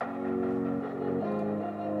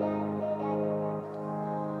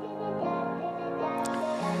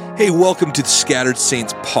Hey, welcome to the Scattered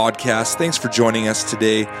Saints podcast. Thanks for joining us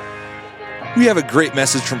today. We have a great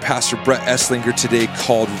message from Pastor Brett Esslinger today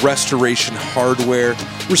called Restoration Hardware.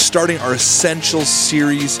 We're starting our Essentials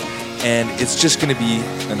series, and it's just going to be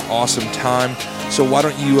an awesome time. So why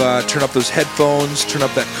don't you turn up those headphones, turn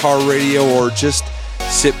up that car radio, or just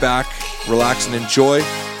sit back, relax, and enjoy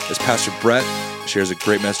as Pastor Brett shares a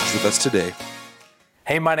great message with us today.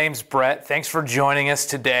 Hey, my name's Brett. Thanks for joining us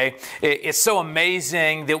today. It's so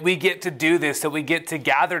amazing that we get to do this, that we get to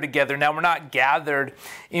gather together. Now, we're not gathered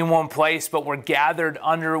in one place, but we're gathered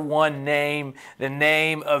under one name, the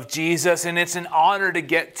name of Jesus, and it's an honor to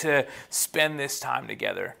get to spend this time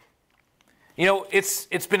together. You know, it's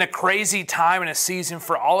been a crazy time and a season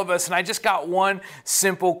for all of us, and I just got one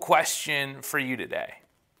simple question for you today.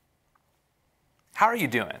 How are you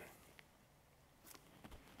doing?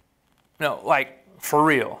 No, like, for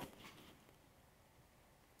real.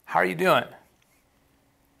 How are you doing?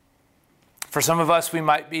 For some of us, we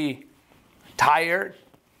might be tired,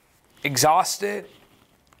 exhausted.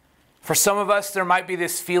 For some of us, there might be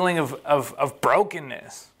this feeling of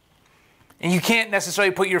brokenness. And you can't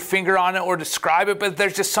necessarily put your finger on it or describe it, but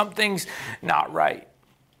there's just something's not right.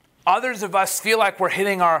 Others of us feel like we're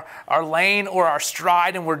hitting our lane or our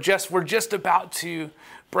stride, and we're just about to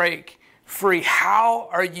break free. How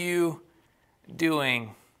are you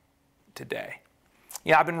doing today?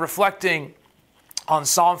 Yeah, I've been reflecting on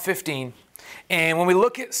Psalm 15. And when we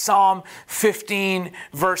look at Psalm 15,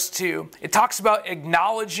 verse 2, it talks about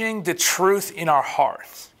acknowledging the truth in our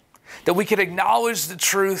hearts. That we could acknowledge the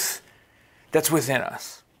truth that's within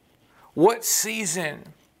us. What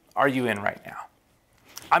season are you in right now?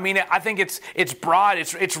 I mean, I think it's broad.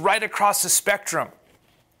 It's right across the spectrum.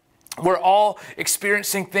 We're all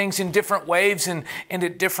experiencing things in different waves and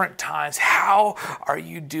at different times. How are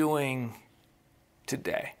you doing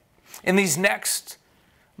today? In these next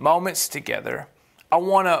moments together, I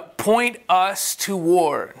want to point us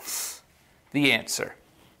towards the answer.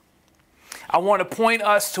 I want to point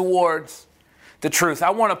us towards the truth.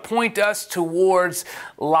 I want to point us towards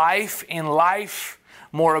life and life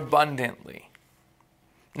more abundantly.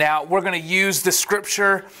 Now, we're going to use the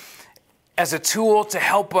scripture as a tool to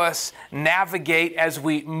help us navigate as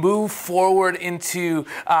we move forward into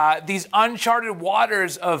these uncharted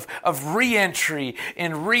waters of re-entry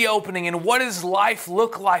and reopening, and what does life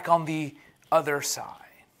look like on the other side.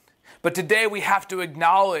 But today we have to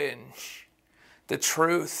acknowledge the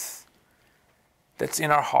truth that's in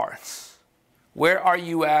our hearts. Where are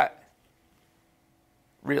you at,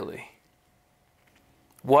 really?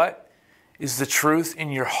 What is the truth in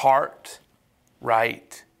your heart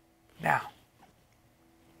right now?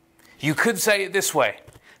 You could say it this way: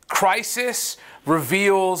 crisis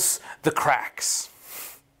reveals the cracks.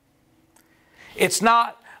 It's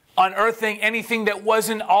not unearthing anything that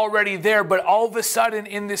wasn't already there, but all of a sudden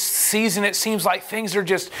in this season, it seems like things are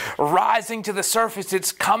just rising to the surface.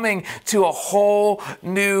 It's coming to a whole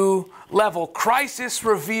new level. Crisis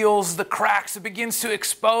reveals the cracks. It begins to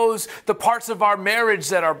expose the parts of our marriage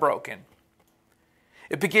that are broken.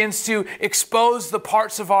 It begins to expose the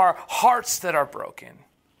parts of our hearts that are broken.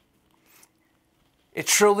 It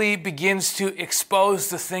truly begins to expose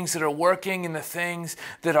the things that are working and the things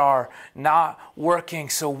that are not working.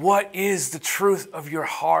 So what is the truth of your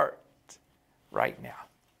heart right now?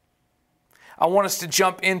 I want us to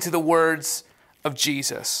jump into the words of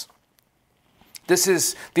Jesus. This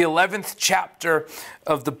is the 11th chapter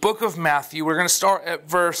of the book of Matthew. We're going to start at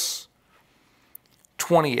verse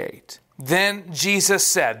 28. Then Jesus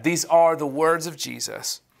said, these are the words of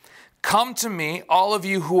Jesus, "Come to me, all of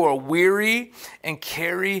you who are weary and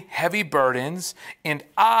carry heavy burdens, and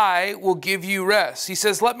I will give you rest." He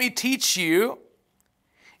says, "Let me teach you,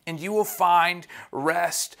 and you will find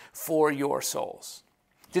rest for your souls."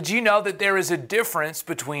 Did you know that there is a difference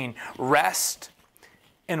between rest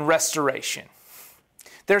and restoration?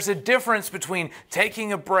 There's a difference between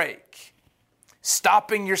taking a break,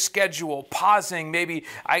 stopping your schedule, pausing, maybe,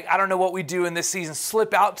 I don't know what we do in this season,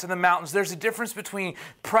 slip out to the mountains. There's a difference between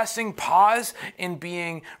pressing pause and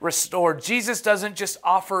being restored. Jesus doesn't just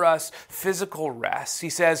offer us physical rest. He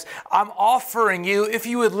says, I'm offering you, if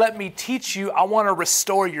you would let me teach you, I want to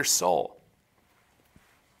restore your soul.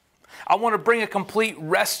 I want to bring a complete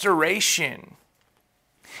restoration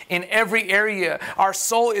in every area. Our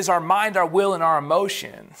soul is our mind, our will, and our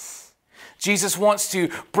emotions. Jesus wants to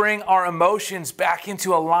bring our emotions back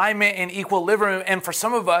into alignment and equilibrium. And for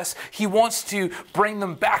some of us, he wants to bring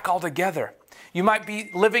them back all together. You might be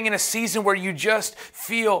living in a season where you just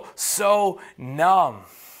feel so numb.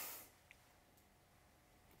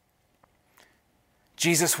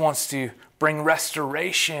 Jesus wants to bring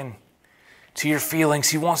restoration to your feelings.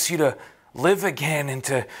 He wants you to live again and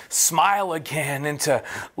to smile again and to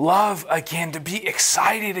love again, to be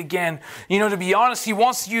excited again. To be honest, He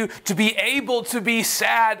wants you to be able to be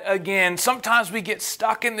sad again. Sometimes we get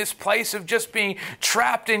stuck in this place of just being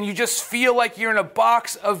trapped, and you just feel like you're in a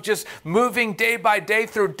box of just moving day by day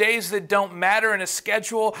through days that don't matter in a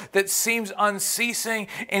schedule that seems unceasing.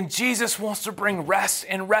 And Jesus wants to bring rest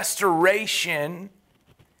and restoration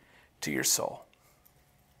to your soul.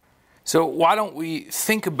 So why don't we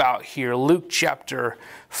think about here, Luke chapter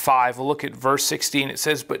 5, we'll look at verse 16. It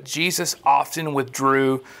says, "But Jesus often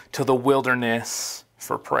withdrew to the wilderness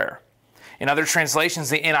for prayer." In other translations,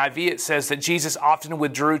 the NIV, it says that Jesus often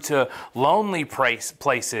withdrew to lonely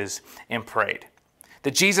places and prayed.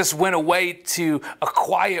 That Jesus went away to a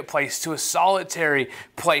quiet place, to a solitary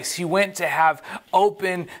place. He went to have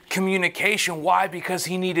open communication. Why? Because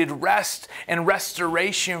He needed rest and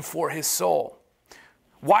restoration for His soul.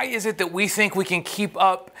 Why is it that we think we can keep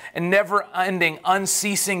up a never-ending,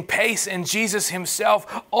 unceasing pace? And Jesus Himself,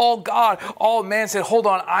 all God, all man, said, hold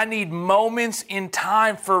on, I need moments in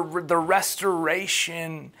time for the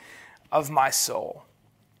restoration of my soul.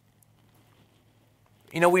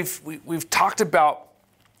 We've talked about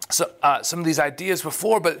some of these ideas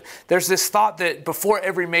before, but there's this thought that before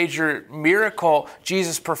every major miracle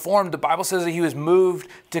Jesus performed, the Bible says that He was moved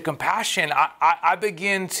to compassion. I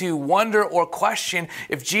begin to wonder or question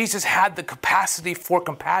if Jesus had the capacity for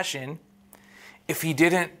compassion if He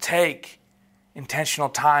didn't take intentional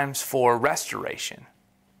times for restoration.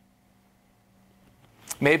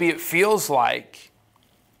 Maybe it feels like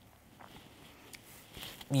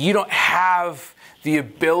you don't have the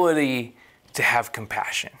ability to have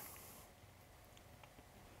compassion.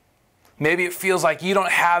 Maybe it feels like you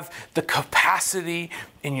don't have the capacity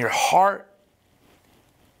in your heart,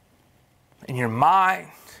 in your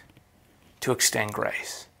mind, to extend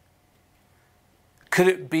grace. Could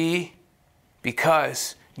it be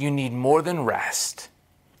because you need more than rest?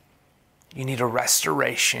 You need a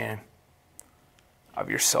restoration of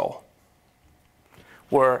your soul.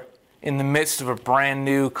 We're in the midst of a brand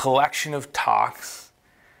new collection of talks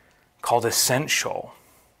called Essential.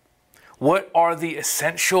 What are the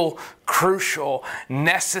essential, crucial,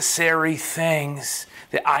 necessary things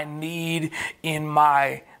that I need in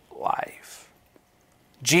my life?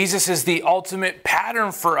 Jesus is the ultimate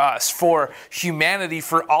pattern for us, for humanity,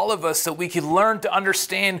 for all of us, that we can learn to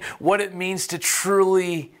understand what it means to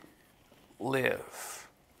truly live.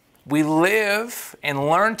 We live and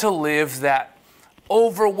learn to live that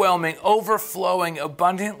overwhelming, overflowing,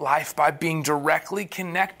 abundant life by being directly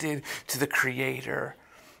connected to the Creator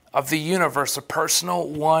of the universe, a personal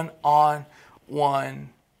one-on-one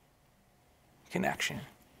connection.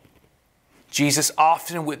 Jesus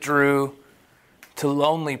often withdrew to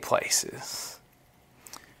lonely places,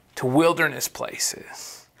 to wilderness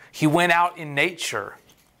places. He went out in nature.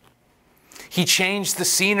 He changed the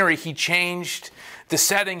scenery. He changed the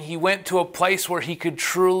setting. He went to a place where He could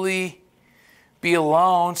truly be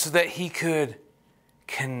alone so that He could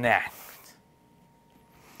connect.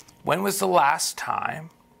 When was the last time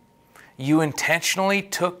you intentionally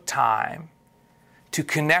took time to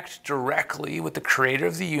connect directly with the Creator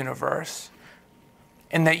of the universe,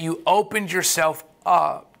 and that you opened yourself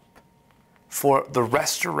up for the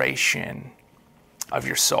restoration of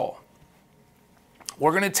your soul?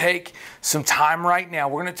 We're going to take some time right now.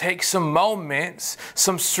 We're going to take some moments,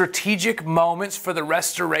 some strategic moments for the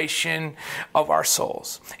restoration of our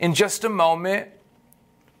souls. In just a moment,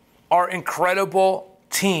 our incredible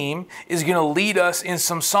team is going to lead us in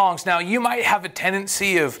some songs. Now, you might have a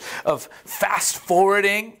tendency of fast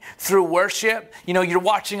forwarding through worship. You're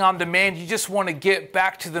watching on demand. You just want to get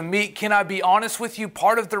back to the meat. Can I be honest with you?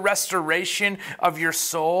 Part of the restoration of your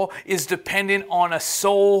soul is dependent on a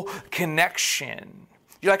soul connection.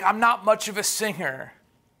 You're like, I'm not much of a singer.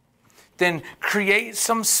 Then create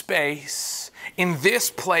some space in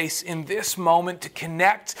this place, in this moment, to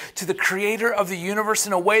connect to the Creator of the universe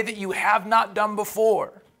in a way that you have not done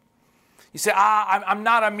before. You say, I'm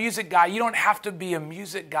not a music guy. You don't have to be a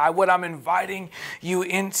music guy. What I'm inviting you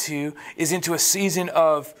into is into a season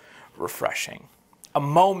of refreshing, a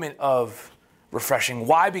moment of refreshing.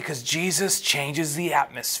 Why? Because Jesus changes the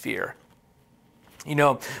atmosphere.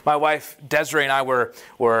 My wife Desiree and I were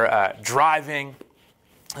driving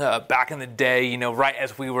back in the day, right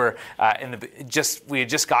as we were we had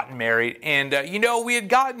just gotten married, and we had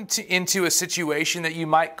gotten into a situation that you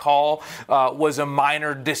might call was a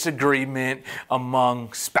minor disagreement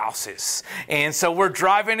among spouses. And so we're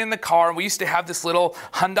driving in the car, and we used to have this little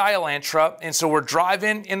Hyundai Elantra, and so we're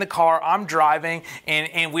driving in the car. I'm driving,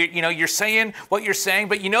 and we, you're saying what you're saying,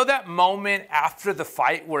 but that moment after the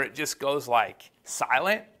fight where it just goes like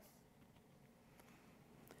silent.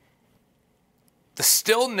 The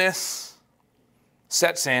stillness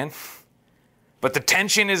sets in, but the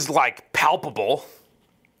tension is like palpable.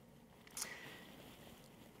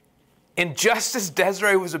 And just as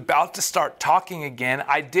Desiree was about to start talking again,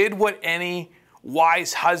 I did what any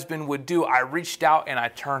wise husband would do. I reached out and I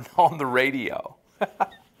turned on the radio.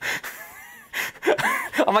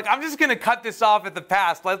 I'm like, I'm just going to cut this off at the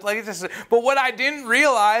pass. But what I didn't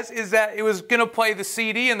realize is that it was going to play the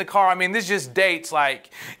CD in the car. I mean, this just dates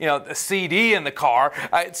like, the CD in the car.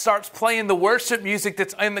 It starts playing the worship music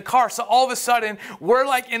that's in the car. So all of a sudden, we're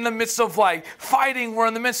like in the midst of like fighting. We're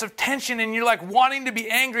in the midst of tension, and you're like wanting to be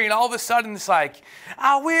angry. And all of a sudden, it's like,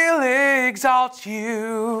 I will exalt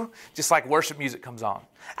you. Just like worship music comes on.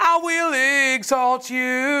 I will exalt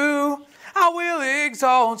you. I will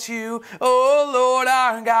exalt you, oh Lord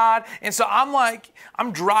our God. And so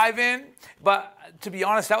I'm driving, but to be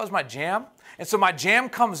honest, that was my jam. And so my jam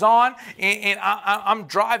comes on, and I'm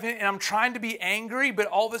driving, and I'm trying to be angry, but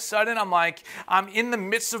all of a sudden I'm in the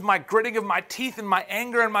midst of my gritting of my teeth and my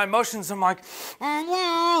anger and my emotions. I'm like,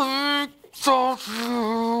 I will exalt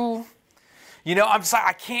you. I'm just like,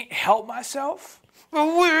 I can't help myself. I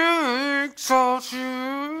will exalt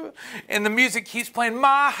you. And the music keeps playing,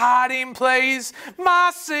 my hiding place,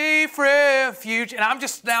 my safe refuge. And I'm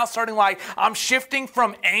just now starting I'm shifting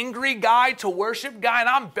from angry guy to worship guy, and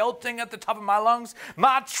I'm belting at the top of my lungs.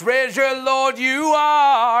 My treasure, Lord, you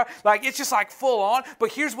are. It's just full on.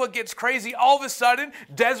 But here's what gets crazy. All of a sudden,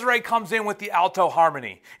 Desiree comes in with the alto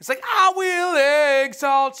harmony. It's like, I will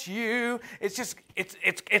exalt you. It's just,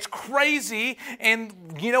 it's crazy. And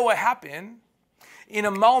you know what happened? In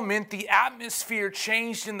a moment, the atmosphere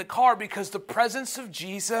changed in the car because the presence of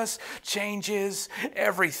Jesus changes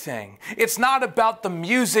everything. It's not about the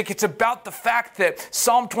music. It's about the fact that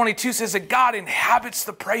Psalm 22 says that God inhabits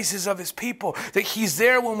the praises of his people, that he's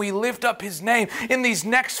there when we lift up his name. In these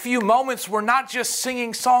next few moments, we're not just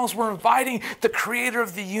singing songs. We're inviting the creator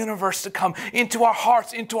of the universe to come into our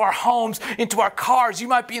hearts, into our homes, into our cars. You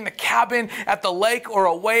might be in the cabin, at the lake, or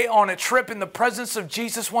away on a trip, and the presence of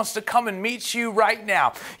Jesus wants to come and meet you right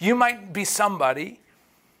now. You might be somebody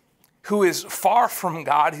who is far from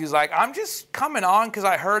God, who's like, I'm just coming on because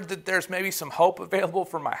I heard that there's maybe some hope available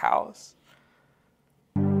for my house.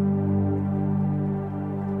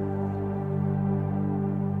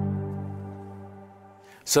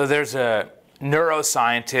 So there's a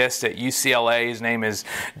neuroscientist at UCLA. His name is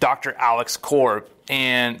Dr. Alex Korb.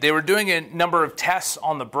 And they were doing a number of tests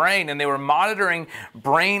on the brain, and they were monitoring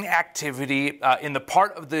brain activity in the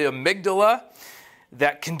part of the amygdala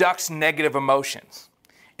that conducts negative emotions.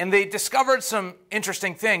 And they discovered some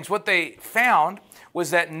interesting things. What they found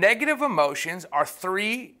was that negative emotions are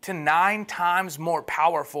 3 to 9 times more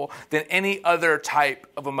powerful than any other type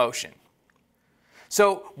of emotion.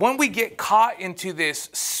 So when we get caught into this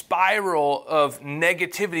spiral of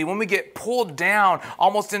negativity, when we get pulled down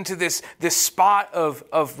almost into this spot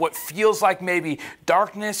of what feels like maybe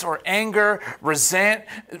darkness or anger,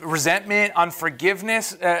 resentment,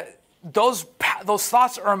 unforgiveness, those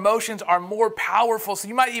thoughts or emotions are more powerful. So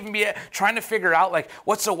you might even be trying to figure out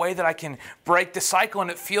what's a way that I can break the cycle, and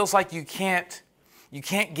it feels like you can't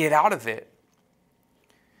get out of it.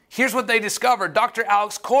 Here's what they discovered. Dr.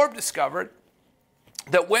 Alex Korb discovered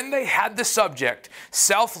that when they had the subject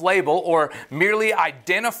self-label or merely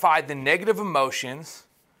identify the negative emotions,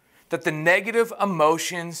 that the negative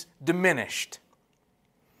emotions diminished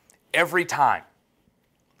every time.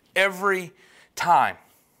 Every time.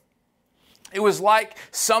 It was like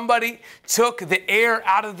somebody took the air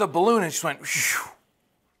out of the balloon and just went, whew.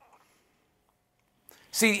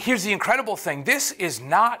 See, here's the incredible thing. This is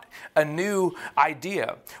not a new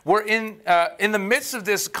idea. We're in the midst of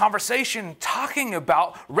this conversation talking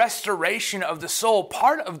about restoration of the soul.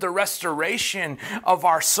 Part of the restoration of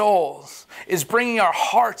our souls is bringing our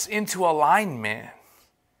hearts into alignment.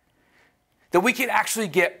 That we can actually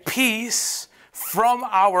get peace from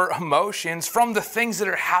our emotions, from the things that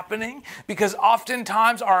are happening, because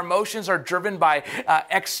oftentimes our emotions are driven by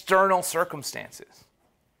external circumstances.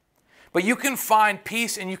 But you can find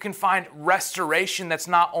peace and you can find restoration that's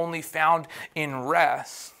not only found in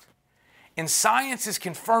rest. And science is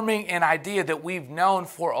confirming an idea that we've known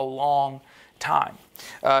for a long time.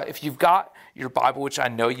 If you've got your Bible, which I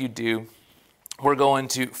know you do, we're going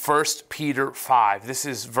to 1 Peter 5. This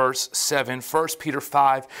is verse 7. 1 Peter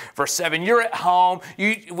 5, verse 7. You're at home.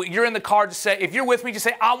 You're in the car. Just say, if you're with me, just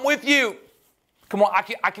say, I'm with you. Come on,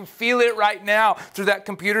 I can feel it right now through that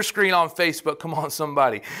computer screen on Facebook. Come on,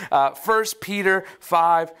 somebody. 1 Peter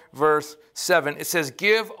 5, verse 7. It says,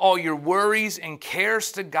 give all your worries and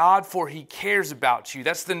cares to God, for He cares about you.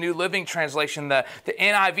 That's the New Living Translation. The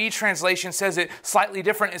NIV translation says it slightly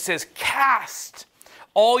different. It says, cast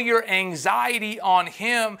all your anxiety on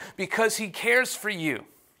Him because He cares for you.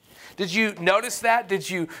 Did you notice that? Did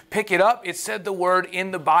you pick it up? It said the word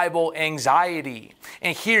in the Bible, anxiety.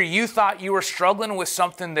 And here you thought you were struggling with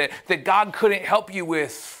something that God couldn't help you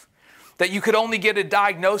with, that you could only get a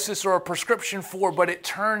diagnosis or a prescription for, but it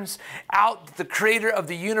turns out that the creator of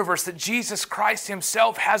the universe, that Jesus Christ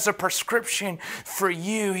Himself has a prescription for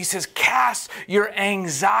you. He says, cast your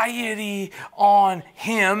anxiety on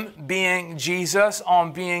Him, being Jesus,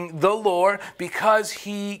 on being the Lord, because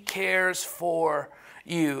He cares for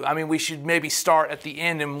you. I mean, we should maybe start at the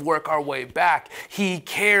end and work our way back. He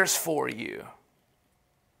cares for you.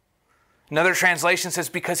 Another translation says,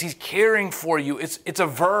 because He's caring for you. It's a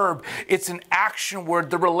verb. It's an action word.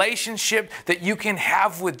 The relationship that you can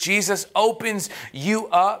have with Jesus opens you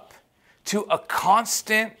up to a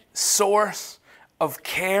constant source of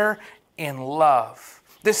care and love.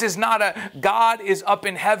 This is not a God is up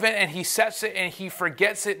in heaven and He sets it and He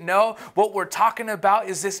forgets it. No, what we're talking about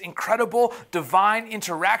is this incredible divine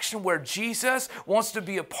interaction where Jesus wants to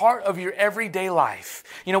be a part of your everyday life.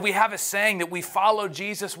 You know, we have a saying that we follow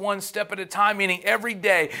Jesus one step at a time, meaning every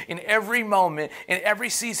day, in every moment, in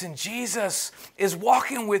every season, Jesus is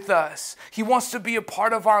walking with us. He wants to be a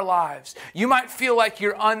part of our lives. You might feel like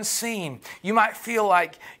you're unseen. You might feel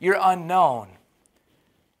like you're unknown.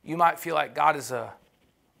 You might feel like God is a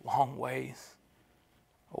long ways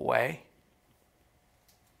away.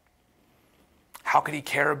 How could He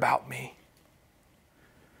care about me?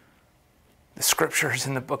 The scriptures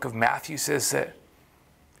in the book of Matthew says that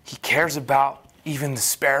He cares about even the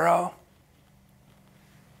sparrow.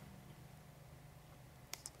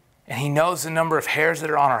 And He knows the number of hairs that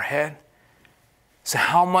are on our head. So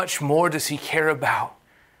how much more does He care about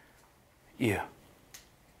you?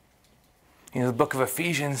 You know, the book of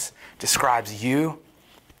Ephesians describes you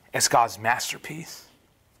as God's masterpiece.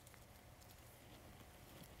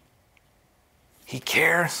 He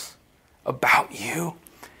cares about you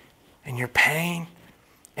and your pain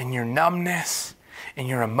and your numbness and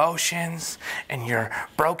your emotions and your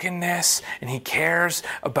brokenness, and He cares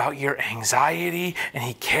about your anxiety, and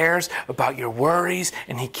He cares about your worries,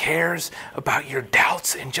 and He cares about your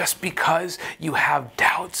doubts. And just because you have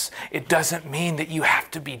doubts, it doesn't mean that you have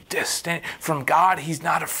to be distant from God. He's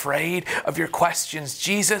not afraid of your questions.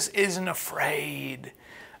 Jesus isn't afraid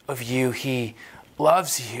of you. He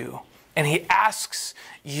loves you, and He asks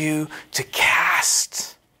you to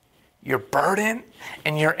cast your burden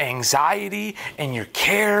and your anxiety and your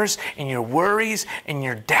cares and your worries and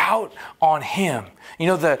your doubt on Him. You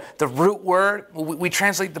know, the root word, we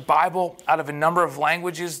translate the Bible out of a number of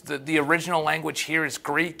languages. The original language here is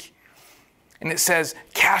Greek. And it says,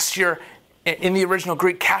 in the original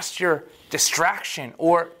Greek, cast your distraction.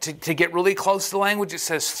 Or to get really close to the language, it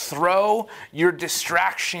says, throw your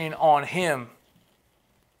distraction on Him.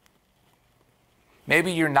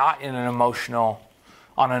 Maybe you're not on an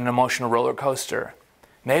emotional roller coaster.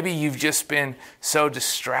 Maybe you've just been so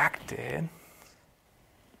distracted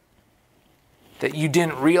that you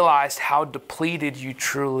didn't realize how depleted you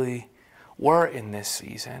truly were in this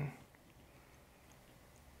season.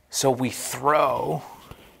 So we throw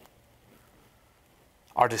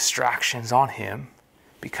our distractions on Him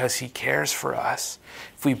because He cares for us.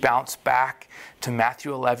 If we bounce back to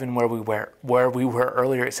Matthew 11 where we were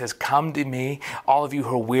earlier, it says, come to me, all of you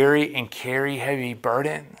who are weary and carry heavy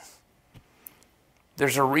burdens.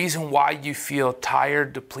 There's a reason why you feel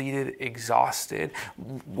tired, depleted, exhausted.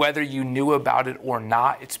 Whether you knew about it or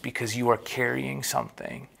not, it's because you are carrying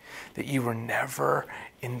something that you were never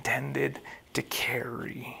intended to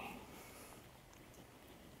carry.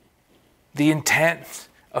 The intent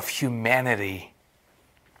of humanity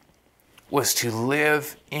was to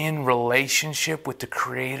live in relationship with the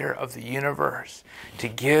creator of the universe, to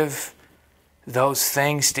give those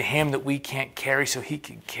things to Him that we can't carry so He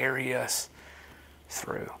can carry us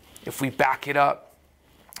through. If we back it up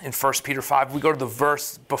in 1 Peter 5, we go to the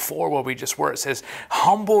verse before where we just were. It says,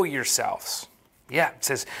 humble yourselves. Yeah, it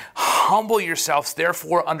says, humble yourselves,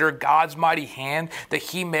 therefore, under God's mighty hand, that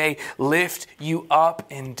He may lift you up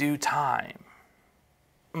in due time.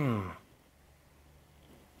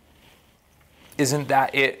 Isn't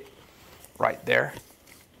that it right there?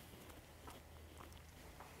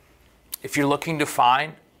 if you're looking to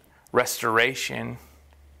find restoration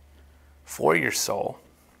for your soul,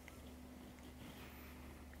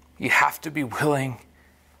 you have to be willing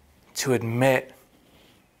to admit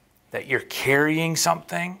that you're carrying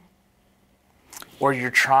something, or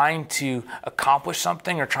you're trying to accomplish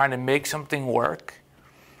something or trying to make something work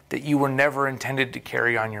that you were never intended to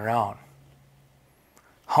carry on your own.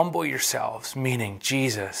 Humble yourselves, meaning,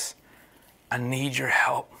 Jesus, I need your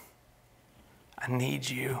help. I need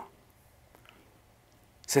you.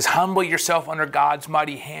 It says, humble yourself under God's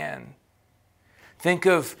mighty hand. Think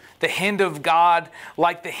of the hand of God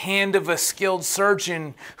like the hand of a skilled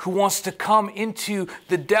surgeon who wants to come into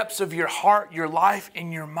the depths of your heart, your life,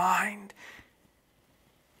 and your mind.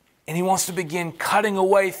 And he wants to begin cutting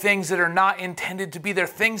away things that are not intended to be there,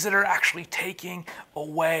 things that are actually taking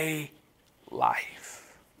away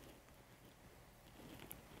life.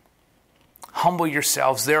 Humble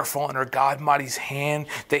yourselves, therefore, under God's mighty hand,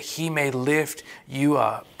 that he may lift you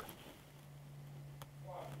up.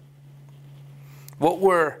 What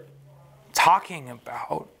we're talking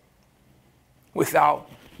about,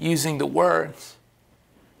 without using the words,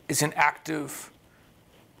 is an active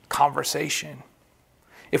conversation.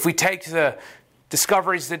 If we take the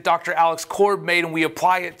discoveries that Dr. Alex Korb made and we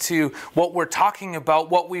apply it to what we're talking about,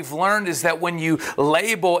 what we've learned is that when you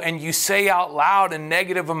label and you say out loud a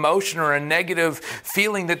negative emotion or a negative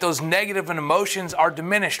feeling, that those negative emotions are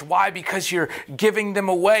diminished. Why? Because you're giving them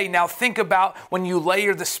away. Now think about when you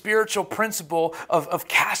layer the spiritual principle of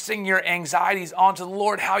casting your anxieties onto the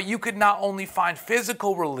Lord, how you could not only find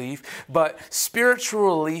physical relief, but spiritual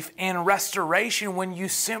relief and restoration when you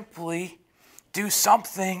simply do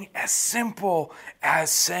something as simple as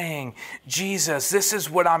saying, Jesus, this is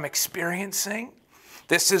what I'm experiencing.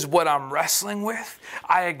 This is what I'm wrestling with.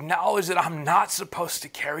 I acknowledge that I'm not supposed to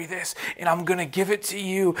carry this, and I'm going to give it to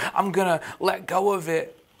you. I'm going to let go of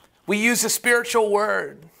it. We use a spiritual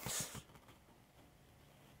word.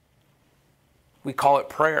 We call it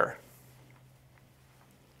prayer.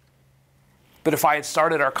 But if I had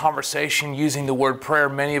started our conversation using the word prayer,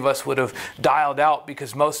 many of us would have dialed out,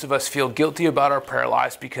 because most of us feel guilty about our prayer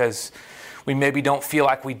lives because we maybe don't feel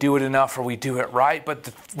like we do it enough or we do it right.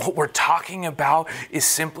 But what we're talking about is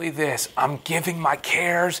simply this. I'm giving my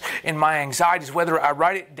cares and my anxieties, whether I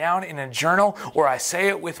write it down in a journal or I say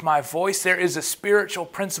it with my voice. There is a spiritual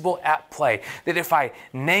principle at play that if I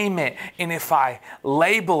name it and if I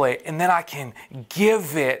label it, and then I can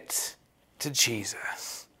give it to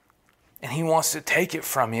Jesus. And he wants to take it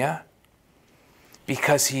from you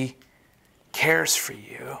because he cares for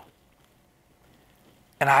you.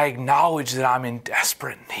 And I acknowledge that I'm in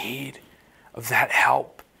desperate need of that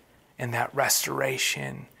help and that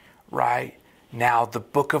restoration right now. The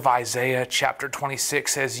book of Isaiah chapter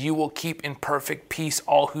 26 says, you will keep in perfect peace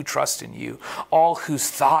all who trust in you, all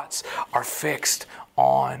whose thoughts are fixed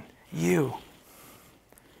on you.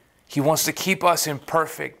 He wants to keep us in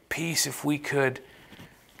perfect peace if we could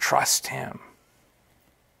trust him.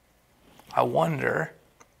 I wonder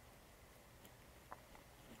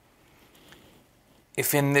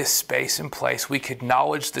if in this space and place we could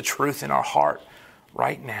acknowledge the truth in our heart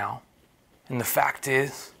right now. And the fact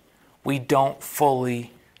is, we don't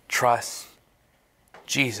fully trust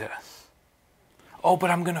Jesus. Oh, but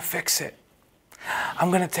I'm going to fix it. I'm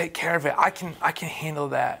going to take care of it. I can handle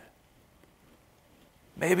that.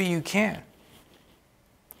 Maybe you can.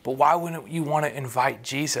 But why wouldn't you want to invite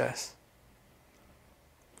Jesus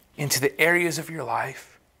into the areas of your life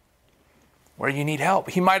where you need help?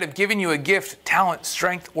 He might have given you a gift, talent,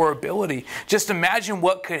 strength, or ability. Just imagine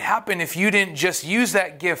what could happen if you didn't just use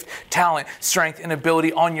that gift, talent, strength, and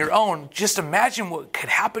ability on your own. Just imagine what could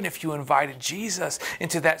happen if you invited Jesus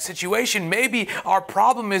into that situation. Maybe our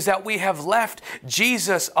problem is that we have left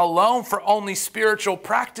Jesus alone for only spiritual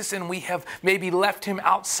practice, and we have maybe left him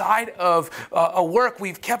outside of a work.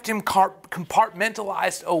 We've kept him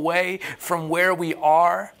compartmentalized away from where we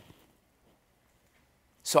are.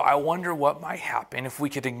 So I wonder what might happen if we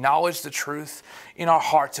could acknowledge the truth in our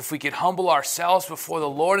hearts, if we could humble ourselves before the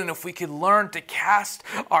Lord, and if we could learn to cast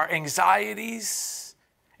our anxieties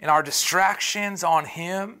and our distractions on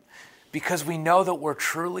him because we know that we're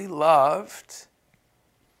truly loved.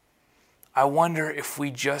 I wonder if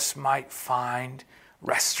we just might find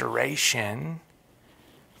restoration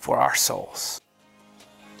for our souls.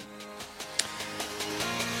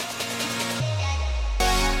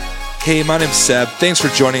 Hey, my name's Seb. Thanks for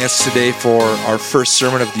joining us today for our first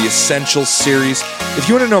sermon of the Essentials series. If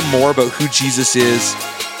you want to know more about who Jesus is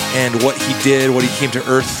and what he did, what he came to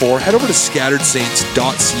earth for, head over to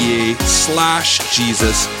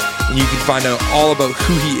scatteredsaints.ca/Jesus, and you can find out all about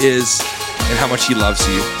who he is and how much he loves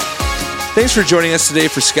you. Thanks for joining us today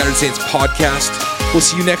for Scattered Saints Podcast. We'll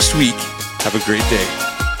see you next week. Have a great day.